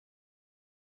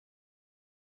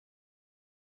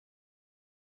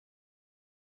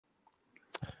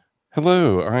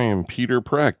Hello, I am Peter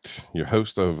Precht, your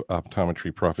host of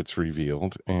Optometry Profits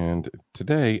Revealed, and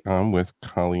today I'm with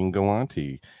Colleen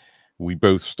Galanti. We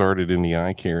both started in the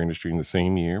eye care industry in the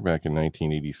same year, back in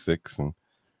 1986, and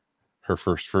her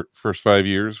first 5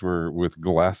 years were with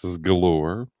glasses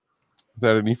galore.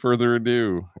 Without any further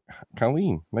ado,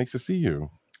 Colleen, nice to see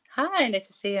you. Hi, nice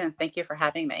to see you, and thank you for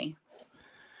having me.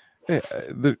 Hey,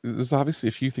 there's obviously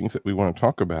a few things that we want to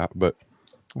talk about, but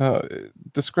uh,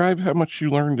 describe how much you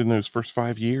learned in those first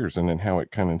 5 years, and then how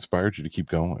it kind of inspired you to keep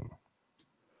going.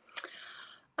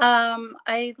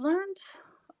 I learned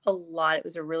a lot. It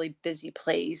was a really busy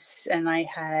place, and I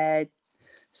had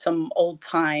some old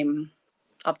time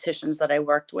opticians that I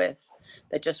worked with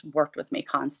that just worked with me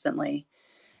constantly.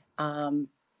 Um,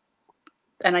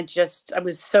 and I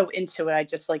was so into it. I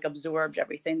just like absorbed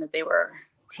everything that they were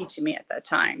teaching me at that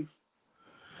time.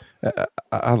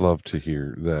 I love to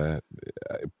hear that.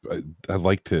 I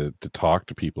like to talk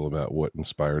to people about what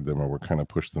inspired them or what kind of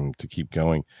pushed them to keep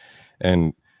going.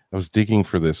 And I was digging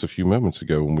for this a few moments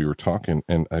ago when we were talking,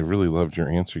 and I really loved your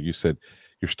answer. You said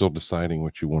you're still deciding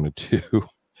what you want to do,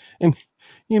 and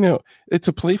it's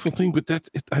a playful thing, but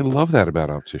I love that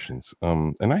about opticians.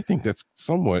 And I think that's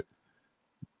somewhat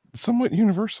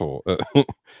universal,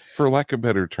 for lack of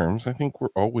better terms. I think we're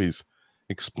always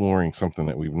exploring something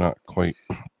that we've not quite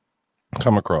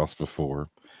come across before,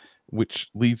 which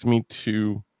leads me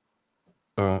to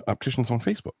opticians on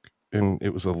Facebook. And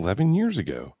it was 11 years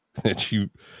ago that you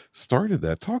started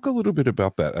that. Talk a little bit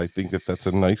about that. I think that's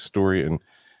a nice story and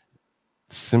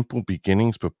simple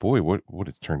beginnings, but boy, what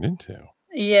it's turned into.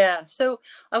 Yeah, so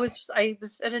I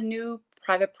was at a new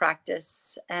private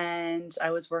practice, and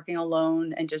I was working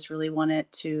alone, and just really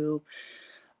wanted to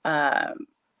um,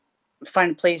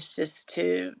 find a place just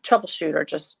to troubleshoot or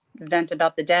just vent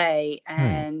about the day. Right.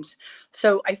 And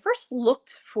so I first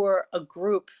looked for a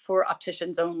group for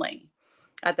opticians only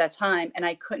at that time, and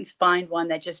I couldn't find one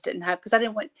that just didn't have, because I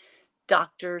didn't want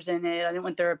doctors in it. I didn't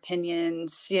want their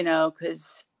opinions,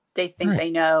 because they think Right. they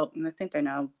know, and they think they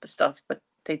know the stuff, but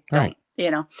they Right.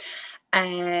 don't.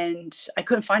 And I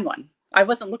couldn't find one. I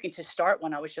wasn't looking to start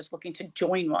one. I was just looking to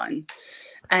join one,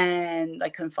 and I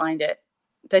couldn't find it.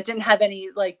 That didn't have any,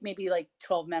 like, maybe like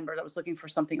 12 members. I was looking for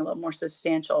something a little more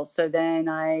substantial. So then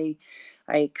I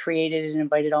created and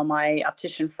invited all my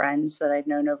optician friends that I'd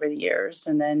known over the years,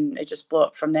 and then it just blew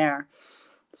up from there.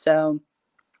 So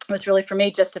it was really for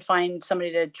me just to find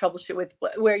somebody to troubleshoot with,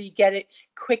 where you get it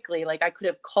quickly. Like, I could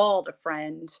have called a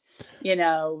friend,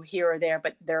 here or there,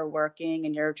 but they're working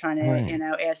and you're trying to, Right.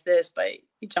 ask this, but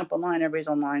you jump online, everybody's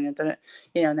online, and then,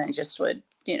 and then you just would,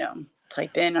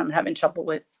 type in, I'm having trouble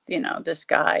with, this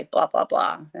guy, blah, blah,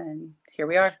 blah. And here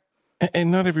we are.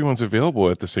 And not everyone's available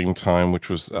at the same time, which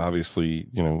was obviously,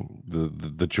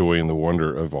 the joy and the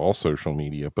wonder of all social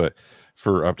media. But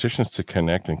for opticians to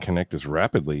connect and connect as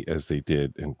rapidly as they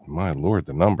did, and my Lord,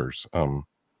 the numbers,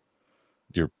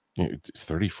 you're,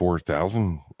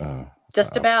 34,000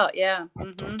 Just about. Yeah.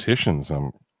 opticians.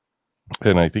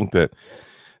 And I think that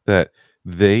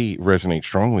they resonate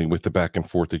strongly with the back and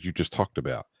forth that you just talked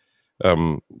about.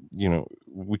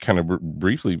 We kind of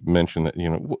briefly mentioned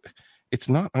that, it's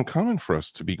not uncommon for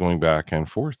us to be going back and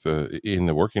forth in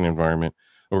the working environment,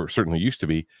 or certainly used to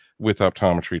be, with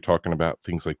optometry, talking about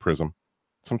things like prism.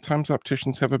 Sometimes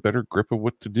opticians have a better grip of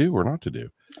what to do or not to do.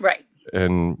 Right.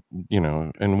 And,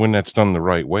 and when that's done the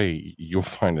right way, you'll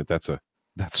find that that's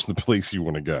the place you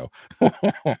want to go.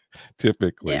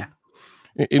 Typically, Yeah.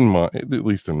 at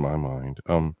least in my mind.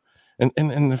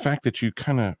 And the fact that you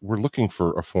kind of were looking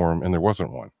for a forum and there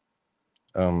wasn't one.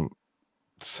 Um,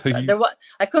 so you There was,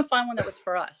 I couldn't find one that was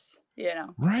for us.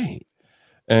 Right.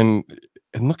 And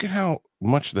look at how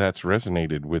much that's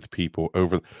resonated with people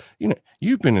over,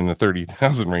 you've been in the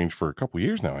 30,000 range for a couple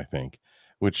years now, I think,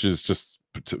 which is just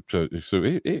so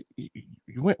you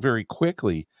went very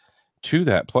quickly to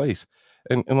that place.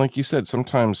 And like you said,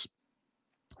 sometimes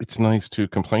it's nice to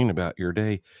complain about your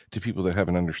day to people that have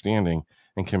an understanding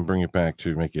and can bring it back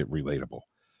to make it relatable.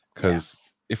 Yeah. Because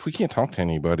if we can't talk to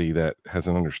anybody that has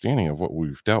an understanding of what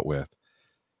we've dealt with,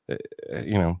 uh,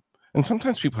 you know, and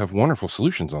sometimes people have wonderful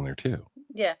solutions on there too.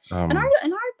 Yeah. And our Um,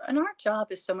 and our and our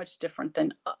job is so much different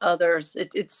than others.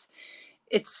 It's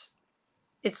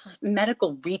it's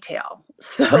medical retail.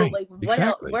 So, right, like, what else,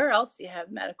 exactly. where else do you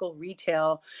have medical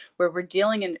retail where we're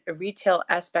dealing in a retail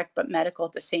aspect but medical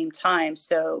at the same time?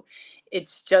 So it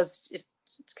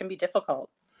can be difficult.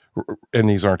 And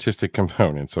these artistic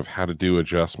components of how to do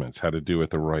adjustments, how to do it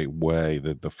the right way,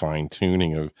 the fine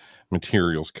tuning of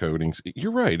materials, coatings.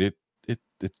 You're right. It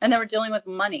And then we're dealing with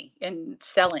money and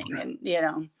selling, and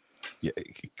Yeah,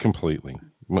 completely.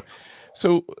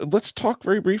 So let's talk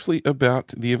very briefly about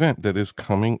the event that is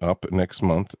coming up next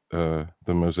month, the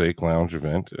Mosaic Lounge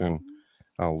event, and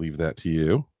I'll leave that to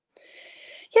you.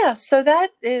 Yeah, so that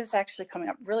is actually coming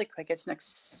up really quick. It's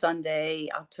next Sunday,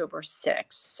 October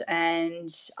 6th. And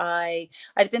I'd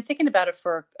been thinking about it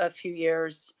for a few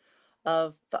years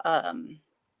of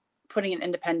putting an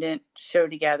independent show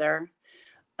together.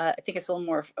 I think it's a little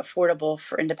more affordable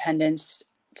for independents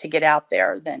to get out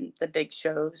there than the big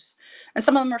shows. And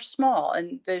some of them are small,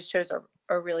 and those shows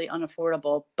are really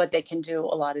unaffordable, but they can do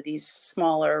a lot of these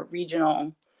smaller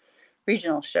regional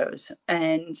shows.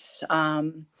 And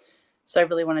so I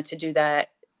really wanted to do that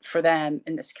for them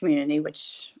in this community,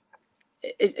 which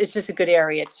it's just a good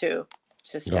area to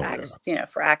just to Oh yeah,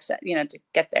 access, for access, to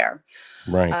get there.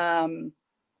 right. Um,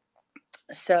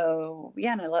 so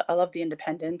yeah, and I love the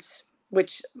independence,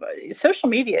 which social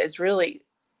media is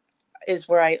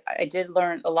where I did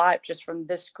learn a lot just from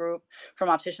this group, from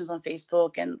opticians on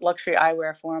Facebook and luxury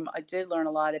eyewear forum. I did learn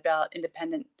a lot about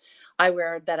independent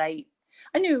eyewear that I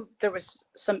knew there was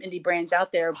some indie brands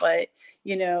out there, but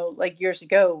like years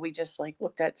ago, we just like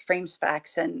looked at frames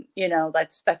facts, and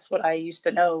that's what I used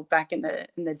to know back in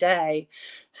the day.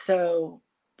 So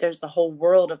there's the whole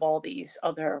world of all these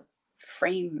other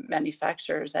frame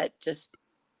manufacturers that just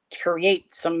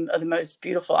create some of the most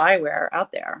beautiful eyewear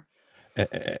out there.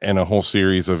 And a whole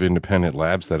series of independent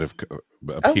labs that have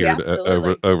Oh yeah, appeared over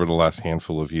absolutely. over the last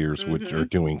handful of years, which are Hmm.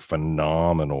 doing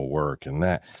phenomenal work, and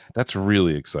that's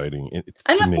really exciting And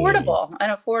to me. affordable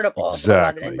for a lot of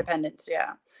Exactly, independents.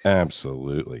 Yeah.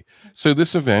 absolutely. So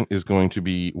this event is going to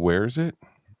be, where is it?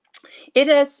 It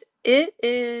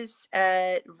is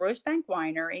at Rosebank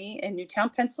Winery in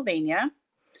Newtown, Pennsylvania.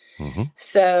 Hmm.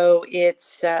 So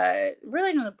it's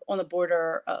really on the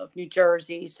border of New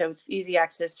Jersey. So it's easy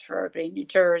access for everybody in New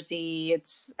Jersey.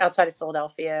 It's outside of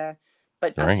Philadelphia,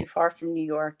 but not too Right. far from New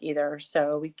York either.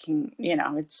 So we can,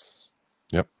 it's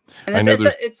Yep. and I it's know it's a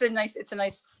there's it's a nice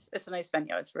it's a nice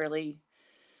venue. It's really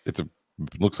it's a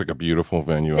looks like a beautiful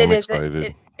venue. it I'm is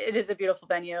excited. it is a beautiful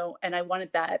venue, and I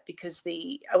wanted that because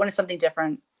I wanted something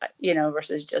different,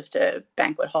 versus just a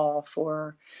banquet hall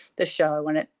for the show. I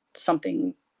wanted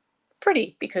something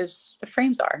pretty because the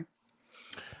frames are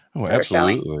Oh, that are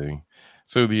showing. absolutely.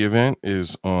 So the event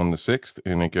is on the 6th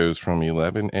and it goes from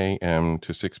 11 a.m.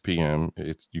 to 6 p.m.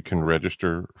 You can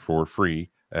register for free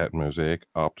at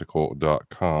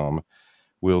mosaicoptical.com.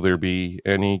 Will there be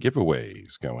any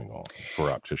giveaways going on for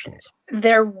opticians?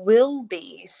 There will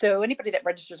be. So anybody that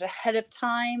registers ahead of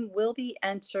time will be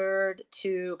entered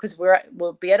to, because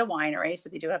we'll be at a winery, so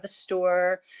they do have a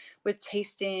store with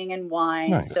tasting and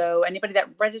wine. Nice. So anybody that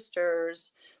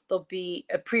registers, there'll be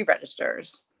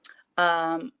pre-registers.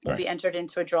 Will Right. be entered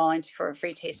into a drawing for a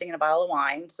free tasting and a bottle of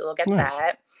wine. So they'll get Nice.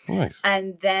 that. Nice.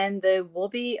 And then there will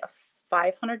be a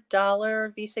 $500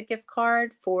 Visa gift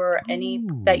card for any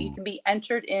that you Ooh, can be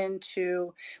entered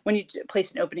into when you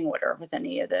place an opening order with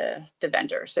any of the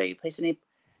vendors. So you place an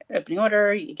opening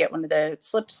order, you get one of the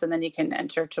slips, and then you can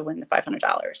enter to win the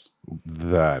 $500.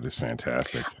 that is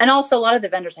fantastic. And also, a lot of the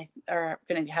vendors are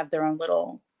going to have their own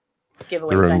little Their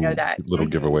giveaways. I know own that. little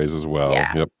giveaways as well.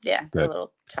 Yeah, Yep. yeah, their That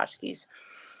little tchotchkes.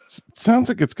 sounds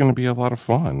like it's going to be a lot of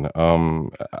fun.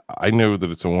 I know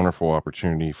that it's a wonderful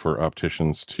opportunity for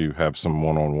opticians to have some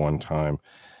one-on-one time,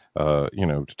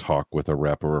 to talk with a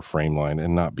rep or a frame line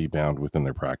and not be bound within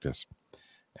their practice.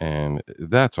 And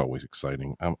that's always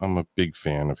exciting. I'm a big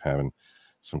fan of having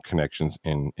some connections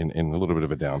in a little bit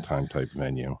of a downtime type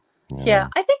venue. Yeah,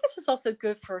 I think this is also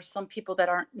good for some people that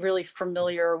aren't really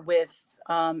familiar with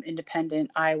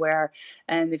independent eyewear,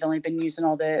 and they've only been using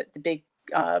all the big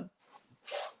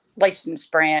licensed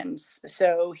brands.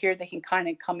 So here they can kind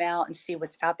of come out and see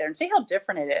what's out there and see how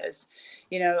different it is.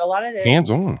 A lot of Hands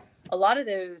those, on.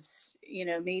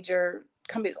 major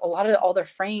companies, a lot of all their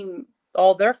frame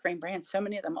brands, so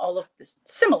many of them all look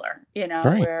similar.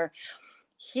 Right. Where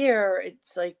here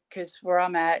it's like, because where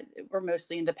I'm at, we're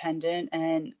mostly independent,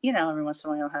 and every once in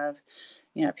a while you'll have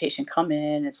a patient come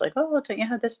in, it's like, oh, don't you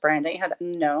have this brand, don't you have that?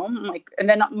 No. I'm like, and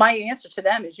then my answer to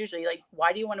them is usually like,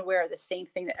 why do you want to wear the same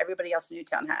thing that everybody else in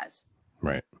Newtown has?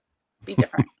 Right. Be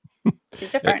different. Be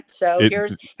It, different. So it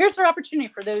here's our opportunity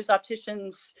for those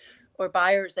opticians or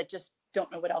buyers that just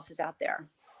don't know what else is out there.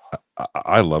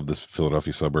 I love this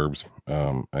Philadelphia suburbs.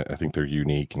 I think they're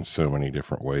unique in so many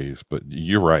different ways. But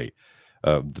you're right.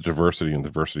 The diversity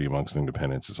amongst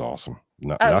independents is awesome.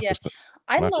 Not Oh not yeah. just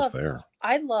I not just love there.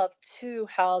 I love too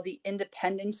how the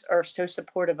independents are so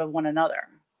supportive of one another.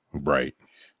 Right.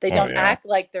 They Oh don't yeah. act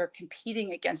like they're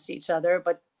competing against each other,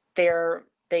 but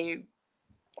they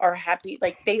are happy.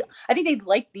 Like I think they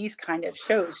like these kind of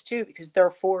shows too, because they're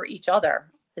for each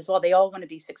other as well. They all want to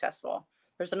be successful.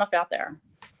 There's enough out there.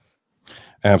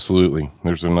 Absolutely.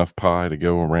 There's enough pie to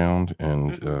go around,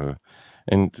 and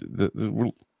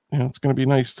it's going to be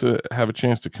nice to have a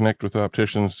chance to connect with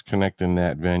opticians, connect in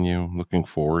that venue. Looking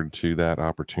forward to that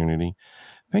opportunity.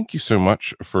 Thank you so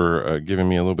much for giving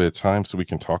me a little bit of time so we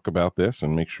can talk about this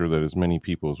and make sure that as many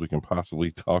people as we can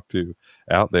possibly talk to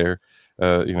out there,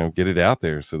 get it out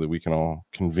there so that we can all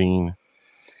convene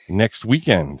next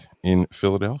weekend in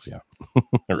Philadelphia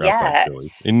or outside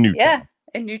Philly in Newtown.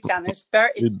 In Newtown. It's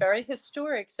very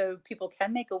historic, so people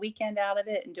can make a weekend out of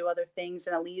it and do other things,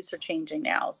 and the leaves are changing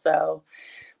now, so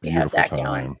we have that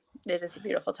going. It is a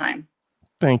beautiful time.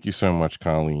 Thank you so much,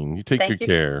 Colleen. You take good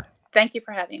care. Thank you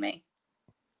for having me.